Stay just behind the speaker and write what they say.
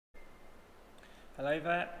Hello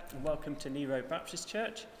there, and welcome to Nero Baptist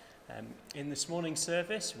Church. In this morning's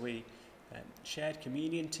service, we shared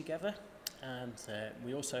communion together, and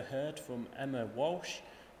we also heard from Emma Walsh,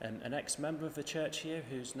 an ex-member of the church here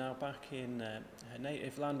who's now back in her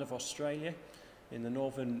native land of Australia, in the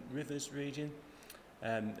Northern Rivers region.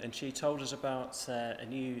 And she told us about a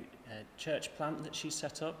new church plant that she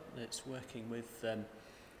set up that's working with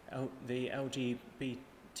the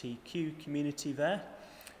LGBTQ community there.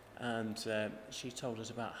 And she told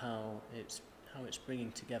us about how it's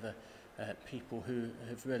bringing together people who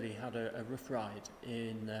have really had a rough ride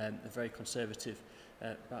in the very conservative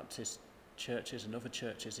Baptist churches and other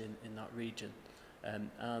churches in that region,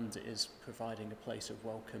 and is providing a place of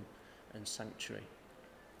welcome and sanctuary.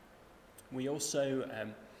 We also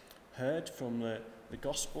heard from the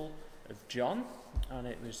Gospel of John, and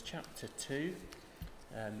it was chapter 2,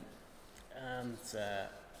 and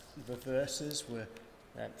the verses were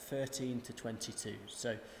 13 to 22. So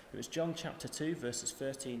it was John chapter 2, verses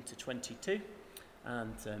 13 to 22,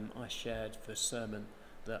 and I shared the sermon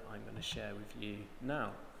that I'm going to share with you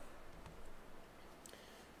now.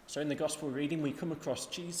 So in the Gospel reading, we come across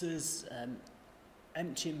Jesus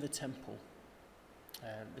emptying the temple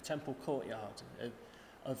courtyard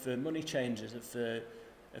of the money changers, of the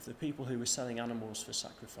people who were selling animals for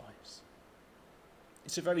sacrifice.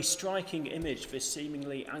 It's a very striking image, this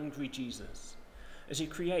seemingly angry Jesus, as he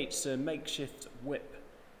creates a makeshift whip,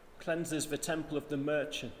 cleanses the temple of the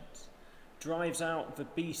merchants, drives out the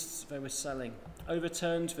beasts they were selling,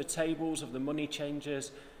 overturns the tables of the money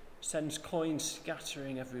changers, sends coins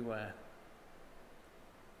scattering everywhere.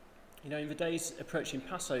 You know, in the days approaching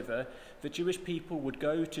Passover, the Jewish people would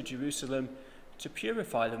go to Jerusalem to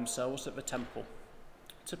purify themselves at the temple,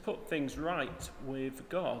 to put things right with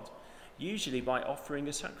God, usually by offering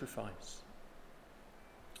a sacrifice.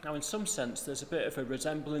 Now, in some sense, there's a bit of a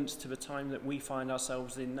resemblance to the time that we find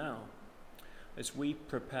ourselves in now, as we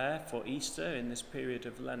prepare for Easter in this period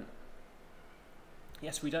of Lent.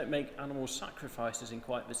 Yes, we don't make animal sacrifices in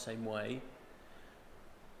quite the same way,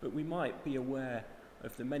 but we might be aware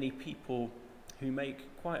of the many people who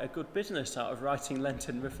make quite a good business out of writing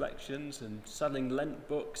Lenten reflections and selling Lent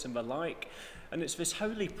books and the like. And it's this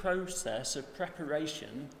holy process of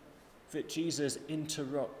preparation that Jesus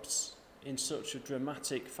interrupts in such a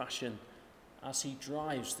dramatic fashion as he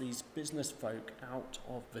drives these business folk out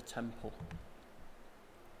of the temple.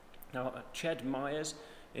 Now, Ched Myers,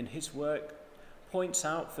 in his work, points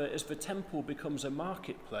out that as the temple becomes a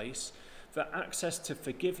marketplace, that access to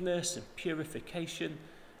forgiveness and purification,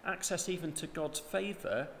 access even to God's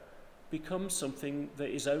favour, becomes something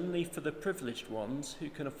that is only for the privileged ones who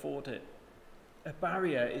can afford it. A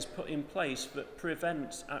barrier is put in place that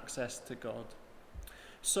prevents access to God.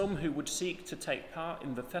 Some who would seek to take part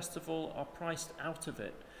in the festival are priced out of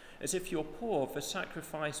it. As if you're poor, the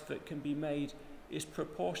sacrifice that can be made is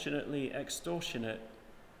proportionately extortionate,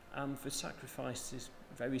 and the sacrifice is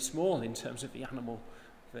very small in terms of the animal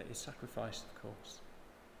that is sacrificed, of course.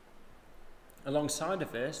 Alongside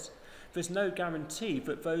of this, there's no guarantee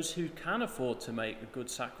that those who can afford to make a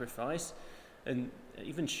good sacrifice, and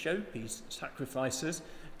even showpiece sacrifices,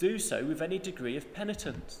 do so with any degree of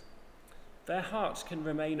penitence. Their hearts can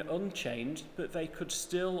remain unchanged, but they could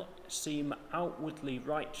still seem outwardly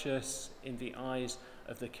righteous in the eyes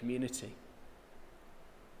of the community.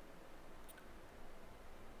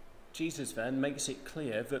 Jesus then makes it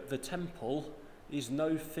clear that the temple is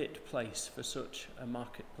no fit place for such a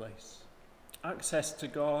marketplace. Access to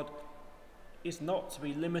God is not to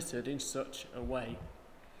be limited in such a way.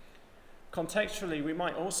 Contextually, we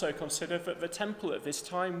might also consider that the temple at this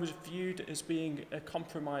time was viewed as being a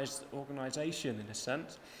compromised organisation in a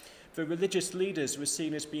sense. The religious leaders were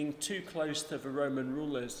seen as being too close to the Roman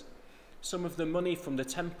rulers. Some of the money from the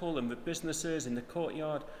temple and the businesses in the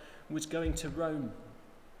courtyard was going to Rome.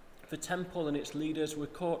 The temple and its leaders were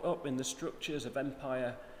caught up in the structures of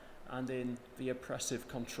empire and in the oppressive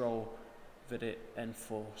control that it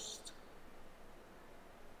enforced.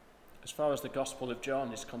 As far as the Gospel of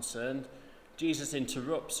John is concerned, Jesus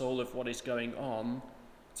interrupts all of what is going on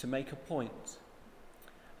to make a point.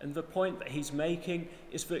 And the point that he's making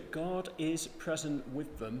is that God is present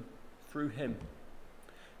with them through him.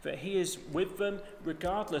 That he is with them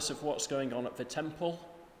regardless of what's going on at the temple,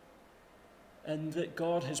 and that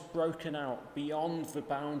God has broken out beyond the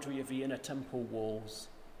boundary of the inner temple walls.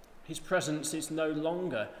 His presence is no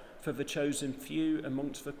longer for the chosen few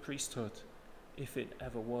amongst the priesthood, if it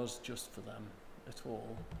ever was just for them at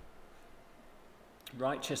all.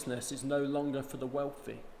 Righteousness is no longer for the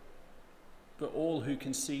wealthy, but all who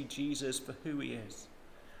can see Jesus for who he is.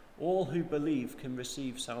 All who believe can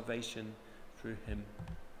receive salvation through him.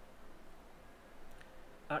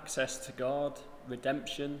 access to God,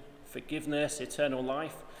 redemption, forgiveness, eternal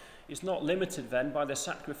life is not limited then by the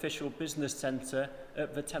sacrificial business centre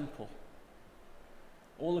at the temple.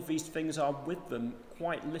 All of these things are with them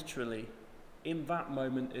quite literally in that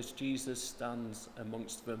moment as Jesus stands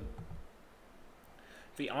amongst them.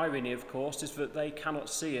 The irony, of course, is that they cannot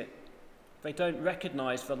see it. They don't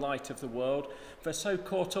recognise the light of the world. They're so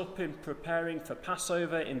caught up in preparing for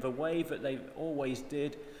Passover in the way that they always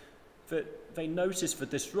did that they notice the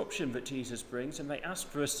disruption that Jesus brings and they ask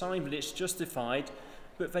for a sign that it's justified,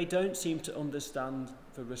 but they don't seem to understand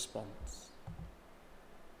the response.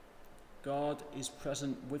 God is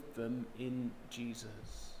present with them in Jesus.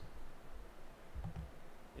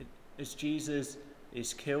 As Jesus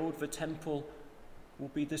is killed, the temple will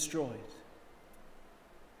be destroyed.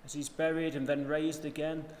 As he's buried and then raised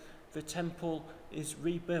again, the temple is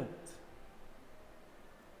rebuilt.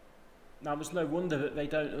 Now, there's no wonder that they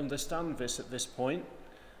don't understand this at this point.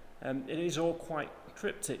 It is all quite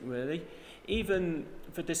cryptic, really. Even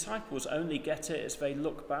the disciples only get it as they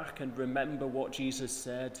look back and remember what Jesus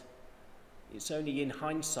said. It's only in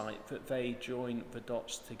hindsight that they join the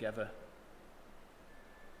dots together.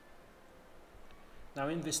 Now,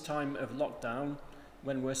 in this time of lockdown,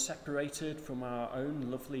 when we're separated from our own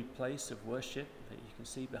lovely place of worship that you can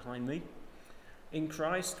see behind me, in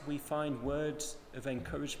Christ we find words of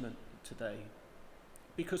encouragement today.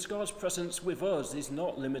 Because God's presence with us is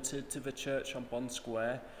not limited to the church on Bond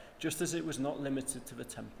Square, just as it was not limited to the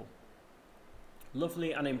temple.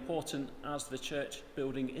 Lovely and important as the church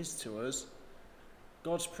building is to us,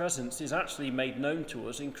 God's presence is actually made known to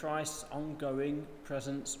us in Christ's ongoing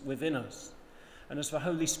presence within us. And as the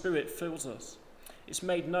Holy Spirit fills us, it's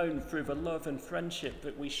made known through the love and friendship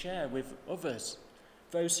that we share with others,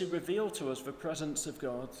 those who reveal to us the presence of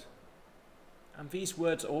God. And these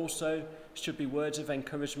words also should be words of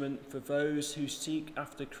encouragement for those who seek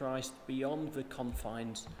after Christ beyond the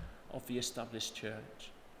confines of the established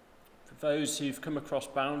church. For those who've come across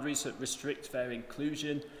boundaries that restrict their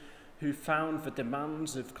inclusion, who found the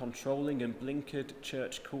demands of controlling and blinkered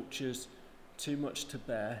church cultures too much to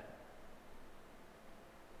bear.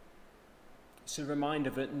 It's a reminder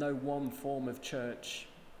that no one form of church,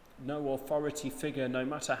 no authority figure, no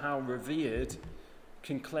matter how revered,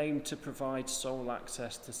 can claim to provide sole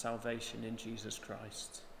access to salvation in Jesus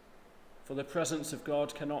Christ. For the presence of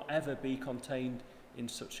God cannot ever be contained in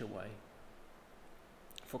such a way.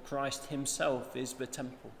 For Christ himself is the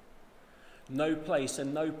temple. No place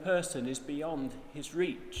and no person is beyond his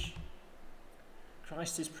reach.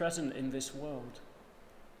 Christ is present in this world.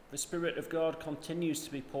 The Spirit of God continues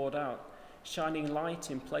to be poured out, shining light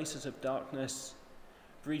in places of darkness,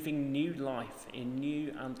 breathing new life in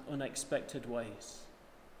new and unexpected ways.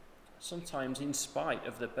 Sometimes in spite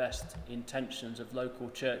of the best intentions of local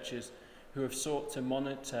churches who have sought to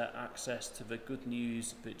monitor access to the good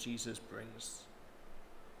news that Jesus brings.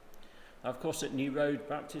 Now, of course, at New Road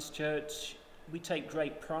Baptist Church, we take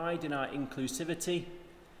great pride in our inclusivity,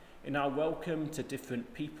 in our welcome to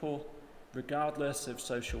different people, regardless of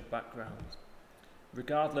social background,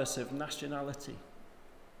 regardless of nationality.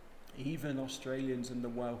 Even Australians and the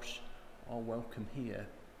Welsh are welcome here.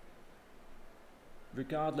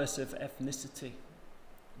 Regardless of ethnicity,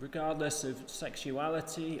 regardless of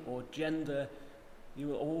sexuality or gender, you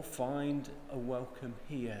will all find a welcome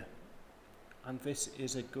here. And this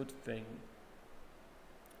is a good thing.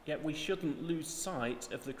 Yet we shouldn't lose sight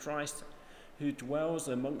of the Christ who dwells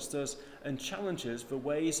amongst us and challenges the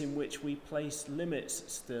ways in which we place limits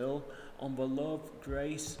still on the love,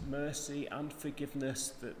 grace, mercy, and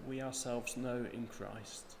forgiveness that we ourselves know in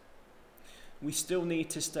Christ. We still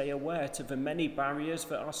need to stay aware to the many barriers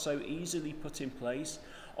that are so easily put in place,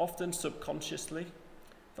 often subconsciously,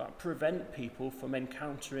 that prevent people from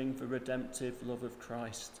encountering the redemptive love of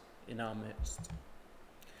Christ in our midst.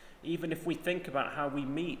 Even if we think about how we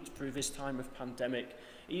meet through this time of pandemic,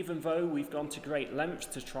 even though we've gone to great lengths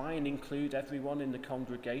to try and include everyone in the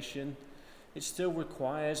congregation, it still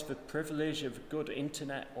requires the privilege of good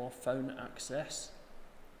internet or phone access.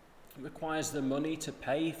 It requires the money to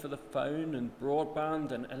pay for the phone and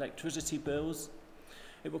broadband and electricity bills.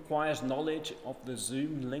 It requires knowledge of the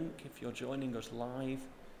Zoom link if you're joining us live.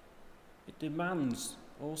 It demands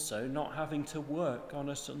also not having to work on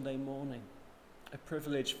a Sunday morning, a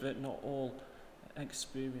privilege that not all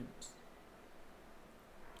experience.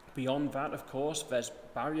 Beyond that, of course, there's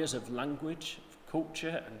barriers of language,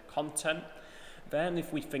 culture and content. Then,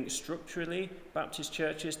 if we think structurally, Baptist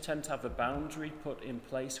churches tend to have a boundary put in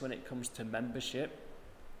place when it comes to membership.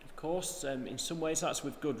 Of course, in some ways that's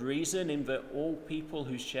with good reason, in that all people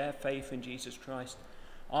who share faith in Jesus Christ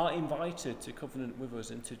are invited to covenant with us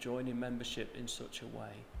and to join in membership in such a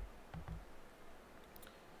way.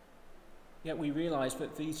 Yet we realise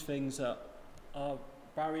that these things are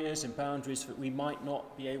barriers and boundaries that we might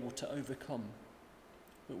not be able to overcome,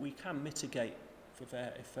 but we can mitigate for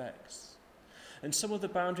their effects. And some of the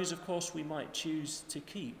boundaries, of course, we might choose to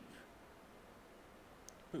keep.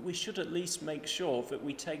 But we should at least make sure that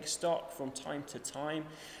we take stock from time to time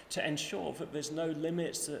to ensure that there's no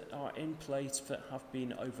limits that are in place that have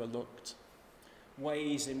been overlooked.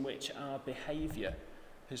 Ways in which our behaviour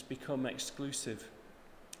has become exclusive,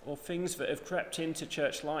 or things that have crept into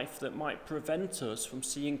church life that might prevent us from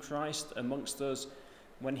seeing Christ amongst us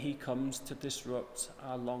when he comes to disrupt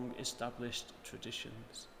our long-established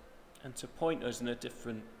traditions and to point us in a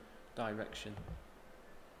different direction.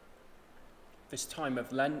 This time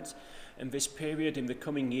of Lent and this period in the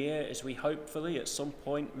coming year, as we hopefully at some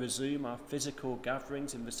point resume our physical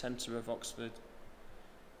gatherings in the centre of Oxford,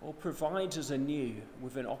 all provides us anew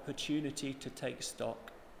with an opportunity to take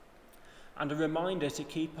stock and a reminder to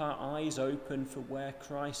keep our eyes open for where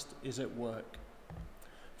Christ is at work.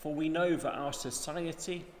 For we know that our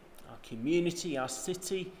society, our community, our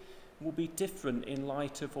city will be different in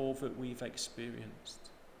light of all that we've experienced,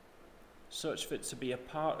 such that to be a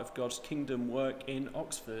part of God's kingdom work in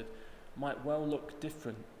Oxford might well look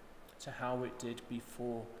different to how it did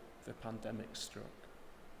before the pandemic struck.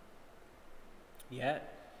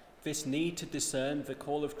 Yet, this need to discern the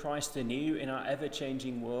call of Christ anew in our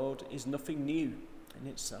ever-changing world is nothing new in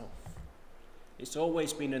itself. It's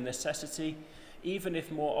always been a necessity, even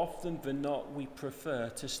if more often than not we prefer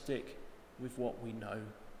to stick with what we know.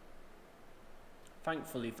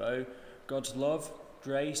 Thankfully, though, God's love,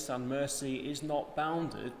 grace and mercy is not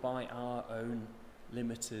bounded by our own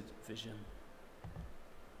limited vision.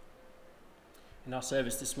 In our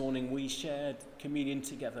service this morning, we shared communion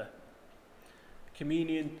together.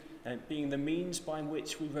 Communion being the means by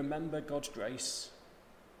which we remember God's grace,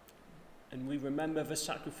 and we remember the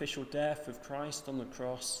sacrificial death of Christ on the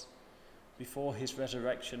cross before his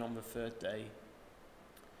resurrection on the third day.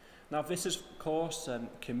 Now, this is, of course,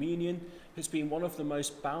 communion has been one of the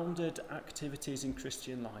most bounded activities in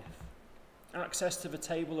Christian life. Access to the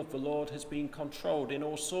table of the Lord has been controlled in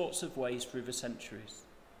all sorts of ways through the centuries.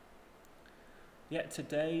 Yet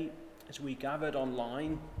today, as we gathered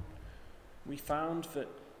online, we found that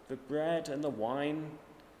the bread and the wine,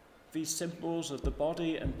 these symbols of the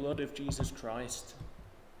body and blood of Jesus Christ,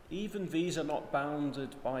 even these are not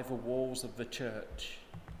bounded by the walls of the church,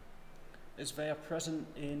 as they are present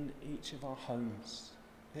in each of our homes,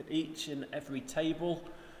 at each and every table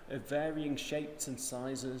of varying shapes and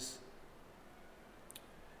sizes.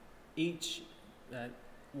 Each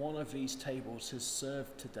one of these tables has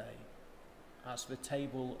served today as the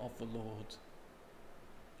table of the Lord,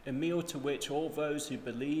 a meal to which all those who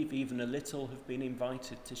believe even a little have been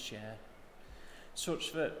invited to share,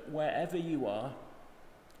 such that wherever you are,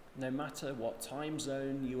 no matter what time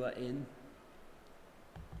zone you are in,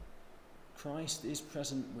 Christ is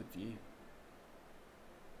present with you.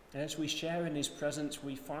 And as we share in his presence,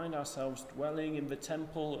 we find ourselves dwelling in the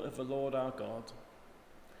temple of the Lord our God.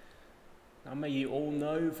 Now may you all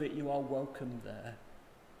know that you are welcome there,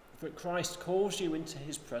 that Christ calls you into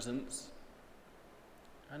his presence.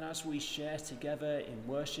 And as we share together in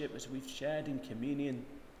worship, as we've shared in communion,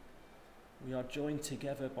 we are joined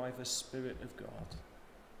together by the Spirit of God.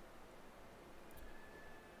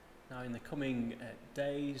 Now, in the coming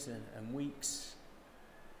days and weeks,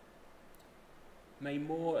 may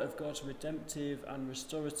more of God's redemptive and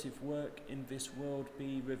restorative work in this world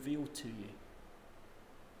be revealed to you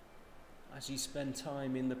as you spend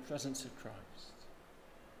time in the presence of Christ,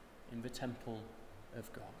 in the temple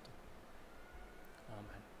of God.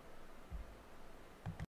 Amen.